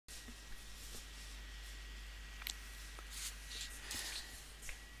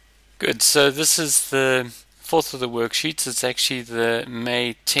Good. So this is the fourth of the worksheets. It's actually the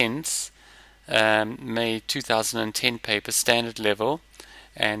May 10th, May 2010 paper, standard level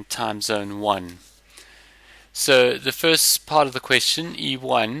and time zone 1. So the first part of the question,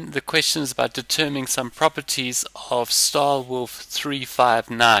 E1, the question is about determining some properties of Starwolf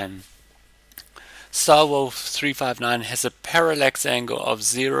 359. Starwolf 359 has a parallax angle of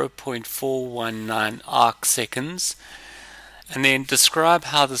 0.419 arc seconds. And then describe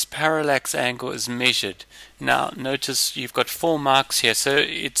how this parallax angle is measured. Now notice you've got 4 marks here, so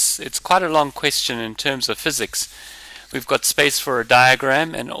it's quite a long question in terms of physics. We've got space for a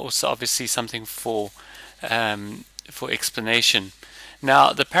diagram and also obviously something for explanation.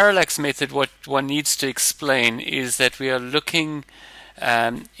 Now the parallax method, what one needs to explain is that we are looking,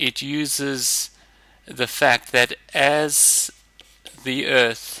 it uses the fact that as the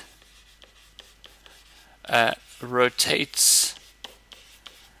Earth rotates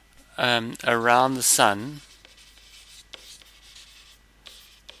around the Sun,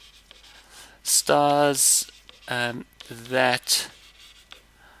 stars that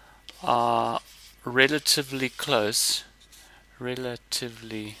are relatively close,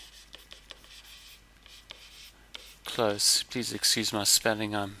 please excuse my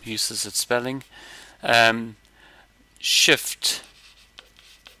spelling, I'm useless at spelling, shift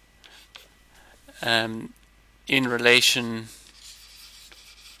in relation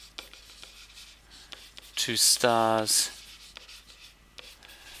to stars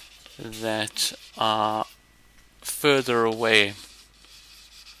that are further away,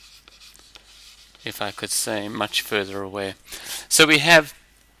 if I could say, much further away. So we have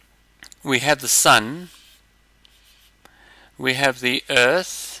the Sun, we have the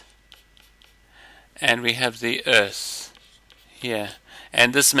Earth, and we have the Earth here.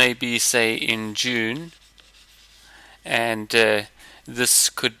 And this may be, say, in June, and this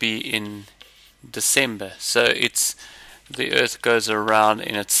could be in December. So it's the Earth goes around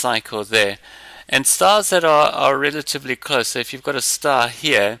in its cycle there. And stars that are relatively close, so if you've got a star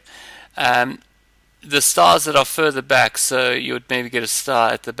here, the stars that are further back, so you would maybe get a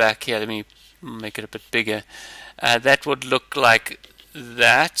star at the back here, let me make it a bit bigger, that would look like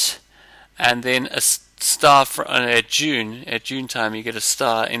that, and then a star at June time, you get a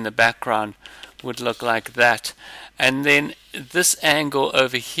star in the background, would look like that. And then this angle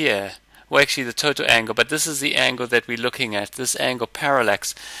over here, well actually the total angle, but this is the angle that we're looking at, this angle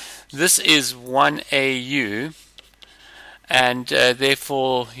parallax. This is 1 AU, and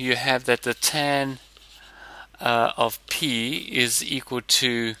therefore you have that the tan of P is equal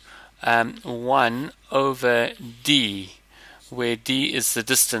to 1 over D, where D is the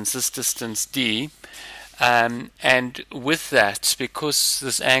distance, this distance D. And with that, because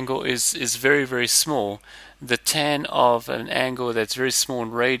this angle is very, very small, the tan of an angle that's very small in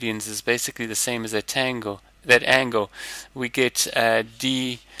radians is basically the same as that angle. We get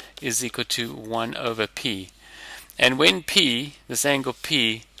D is equal to 1 over P. And when P, this angle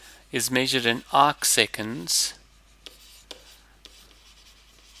P, is measured in arc seconds,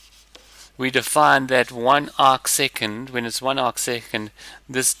 we define that 1 arc second, when it's 1 arc second,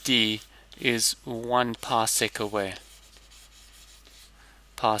 this D is 1 parsec away.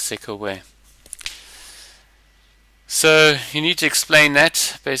 So you need to explain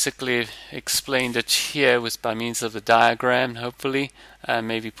that. Basically explained it here by means of the diagram, hopefully.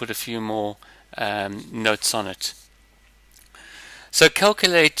 Maybe put a few more notes on it. So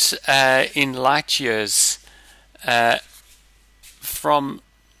calculate in light years from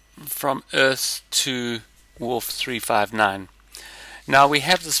Earth to Wolf 359. Now we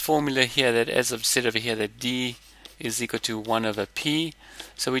have this formula here that, as I've said over here, that D is equal to 1 over P.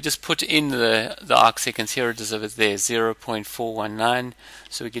 So we just put in the arc seconds. Here it is over there, 0.419.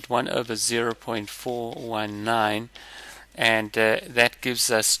 So we get 1 over 0.419, and that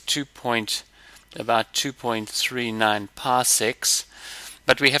gives us about 2.39 parsecs.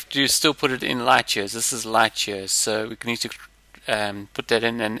 But we have to still put it in light years. This is light years, so we need to put that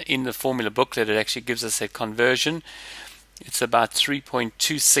in. And in the formula booklet, it actually gives us a conversion. It's about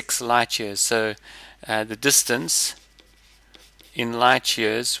 3.26 light years. So the distance in light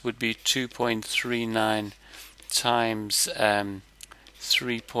years would be 2.39 times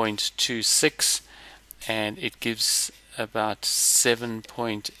 3.26, and it gives about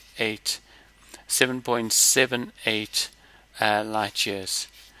 7.78 light years.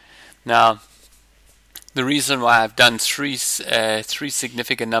 Now, the reason why I've done three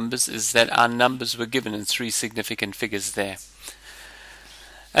significant numbers is that our numbers were given in 3 significant figures there.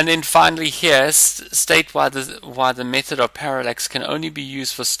 And then finally here, state why the method of parallax can only be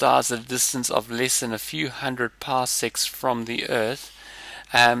used for stars at a distance of less than a few hundred parsecs from the Earth.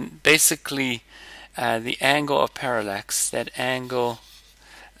 basically the angle of parallax, that angle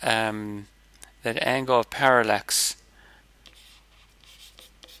of parallax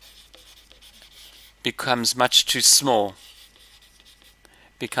becomes much too small,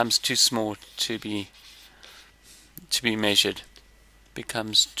 to be measured,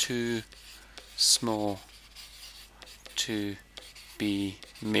 becomes too small to be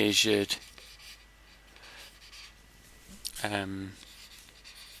measured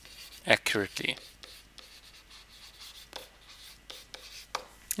accurately.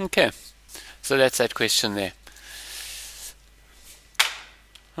 Okay, so that's that question there.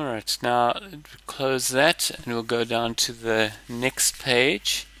 Alright, now close that and we'll go down to the next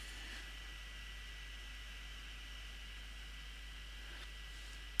page.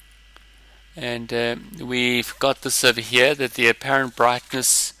 And we've got this over here, that the apparent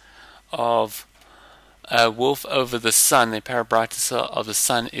brightness of Wolf over the Sun, the apparent brightness of the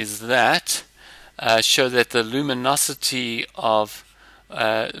Sun is that. Show that the luminosity of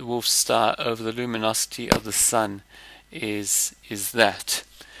Wolf star over the luminosity of the Sun is that.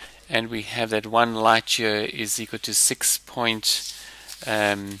 And we have that 1 light year is equal to 6 point,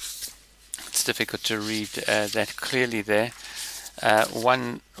 it's difficult to read that clearly there.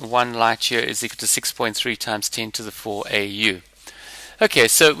 1 light year is equal to 6.3 times 10 to the 4 AU. Okay,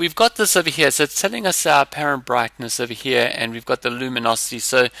 so we've got this over here. So it's telling us our apparent brightness over here, and we've got the luminosity.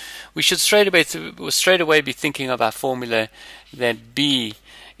 So we should straight away be thinking of our formula that B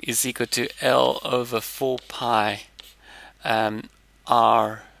is equal to L over 4 pi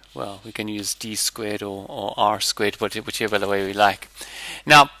R. Well, we can use D squared or R squared, whichever way we like.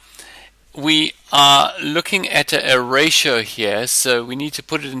 Now, we are looking at a ratio here, so we need to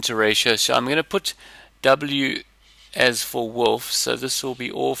put it into ratio. So I'm going to put W as for Wolf, so this will be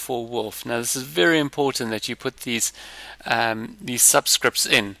all for Wolf. Now this is very important that you put these subscripts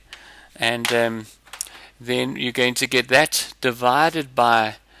in, and then you're going to get that divided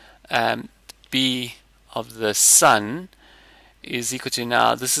by B of the Sun is equal to,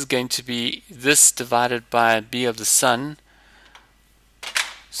 now this is going to be this divided by B of the Sun,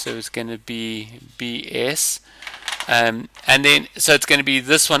 so it's going to be BS. And then, so it's going to be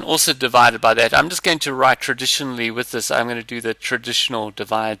this one also divided by that. I'm just going to write traditionally with this. I'm going to do the traditional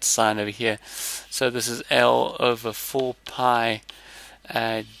divide sign over here. So this is L over 4 pi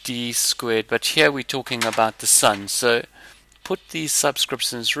D squared. But here we're talking about the Sun. So put these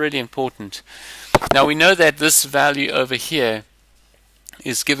subscripts in. It's really important. Now we know that this value over here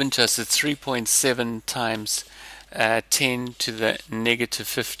is given to us at 3.7 times 10 to the negative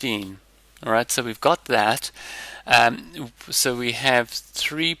 15. Alright, so we've got that. So we have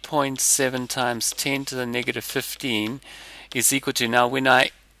 3.7 times 10 to the negative 15 is equal to, now when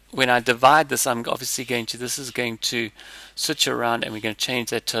I divide this, I'm obviously going to, this is going to switch around and we're going to change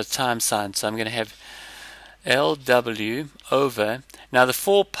that to a time sign. So I'm going to have LW over, now the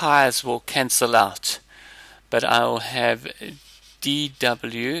 4 pi's will cancel out, but I will have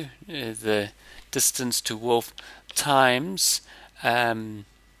DW, the distance to Wolf, times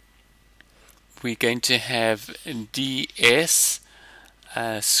we're going to have ds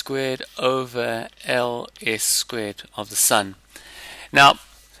squared over ls squared of the Sun. Now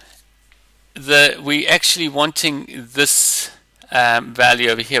we actually wanting this value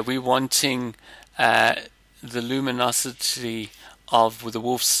over here. We're wanting the luminosity of the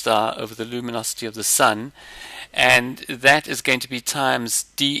Wolf star over the luminosity of the Sun, and that is going to be times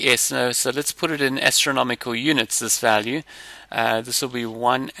ds. No, so let's put it in astronomical units, this value. This will be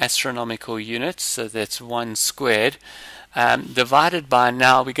 1 astronomical unit, so that's 1 squared, divided by,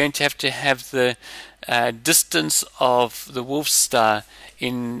 now we're going to have the distance of the Wolf star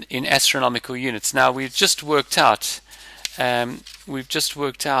in astronomical units. Now we've just worked out the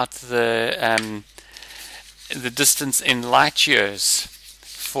distance in light years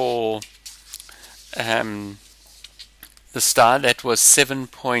for the star. That was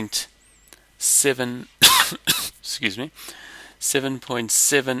 7.7 excuse me,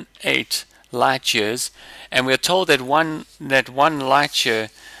 7.78 light years, and we're told that one light year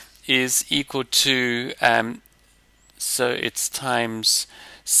is equal to so it's times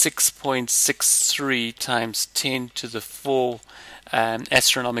 6.63 times 10 to the 4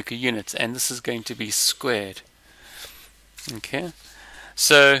 astronomical units, and this is going to be squared. Okay,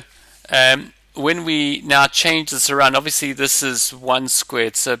 so when we now change this around, obviously this is 1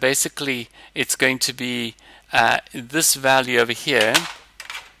 squared, so basically it's going to be this value over here,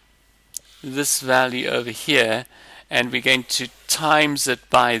 and we're going to times it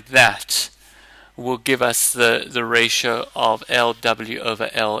by that, will give us the ratio of LW over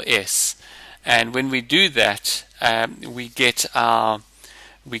LS. And when we do that, we get our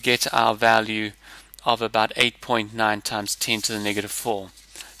we get our value of about 8.9 times 10 to the negative 4.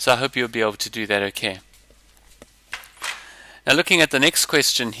 So I hope you'll be able to do that okay. Now looking at the next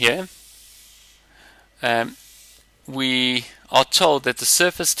question here, we are told that the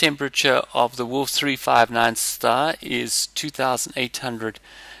surface temperature of the Wolf 359 star is 2800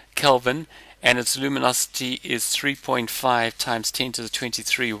 Kelvin and its luminosity is 3.5 times 10 to the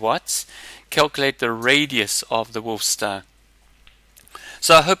 23 watts. Calculate the radius of the Wolf star.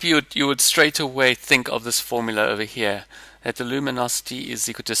 So I hope you would straight away think of this formula over here, that the luminosity is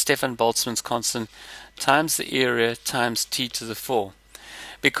equal to Stefan Boltzmann's constant times the area times t to the 4.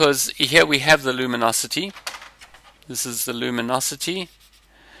 Because here we have the luminosity. This is the luminosity.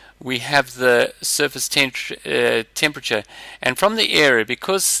 We have the surface temperature. And from the area,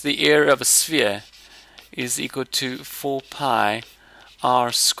 because the area of a sphere is equal to 4 pi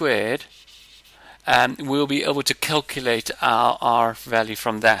r squared, we'll be able to calculate our r value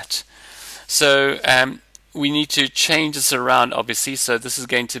from that. So we need to change this around, obviously. So this is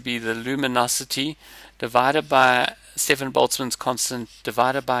going to be the luminosity divided by Stefan Boltzmann's constant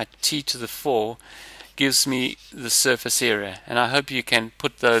divided by t to the 4 gives me the surface area. And I hope you can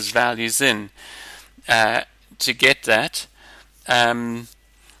put those values in to get that.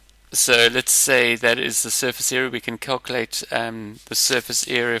 So let's say that is the surface area. We can calculate the surface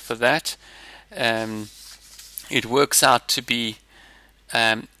area for that. It works out to be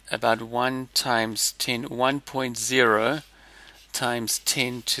about 1 times 10, 1.0 times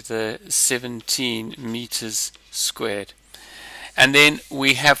 10 to the 17 meters squared. And then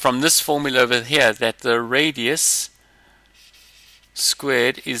we have from this formula over here that the radius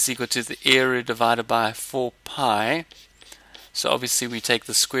squared is equal to the area divided by 4 pi. So obviously we take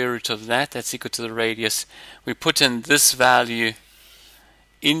the square root of that, that's equal to the radius. We put in this value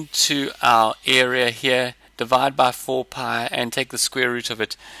into our area here, divide by 4 pi and take the square root of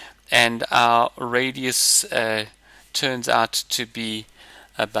it, and our radius turns out to be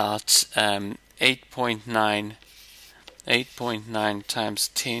about 8.9 times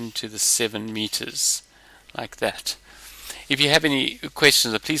 10 to the 7 meters, like that. If you have any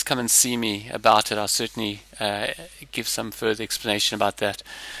questions, please come and see me about it. I'll certainly give some further explanation about that.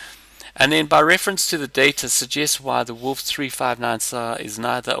 And then by reference to the data, suggest why the Wolf 359 star is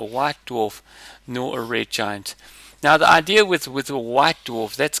neither a white dwarf nor a red giant. Now the idea with a white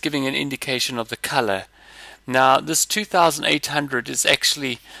dwarf, that's giving an indication of the color. Now this 2800 is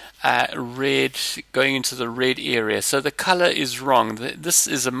actually red, going into the red area, so the color is wrong. This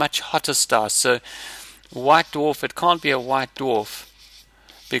is a much hotter star, so white dwarf, it can't be a white dwarf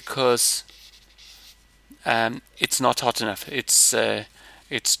because it's not hot enough. It's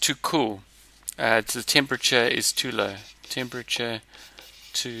too cool. The temperature is too low. Temperature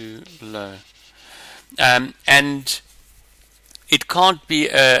too low. And it can't be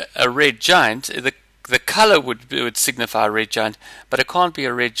a red giant. The color would signify a red giant, but it can't be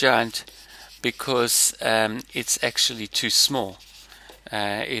a red giant because it's actually too small.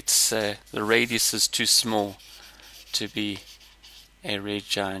 The radius is too small to be a red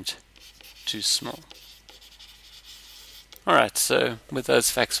giant. Too small. Alright, so with those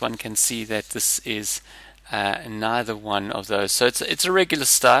facts one can see that this is neither one of those. So it's a regular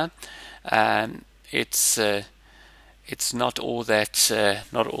star. It's not all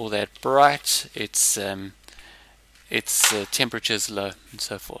that bright. Its temperature is low and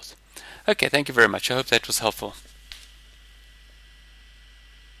so forth. Okay, thank you very much. I hope that was helpful.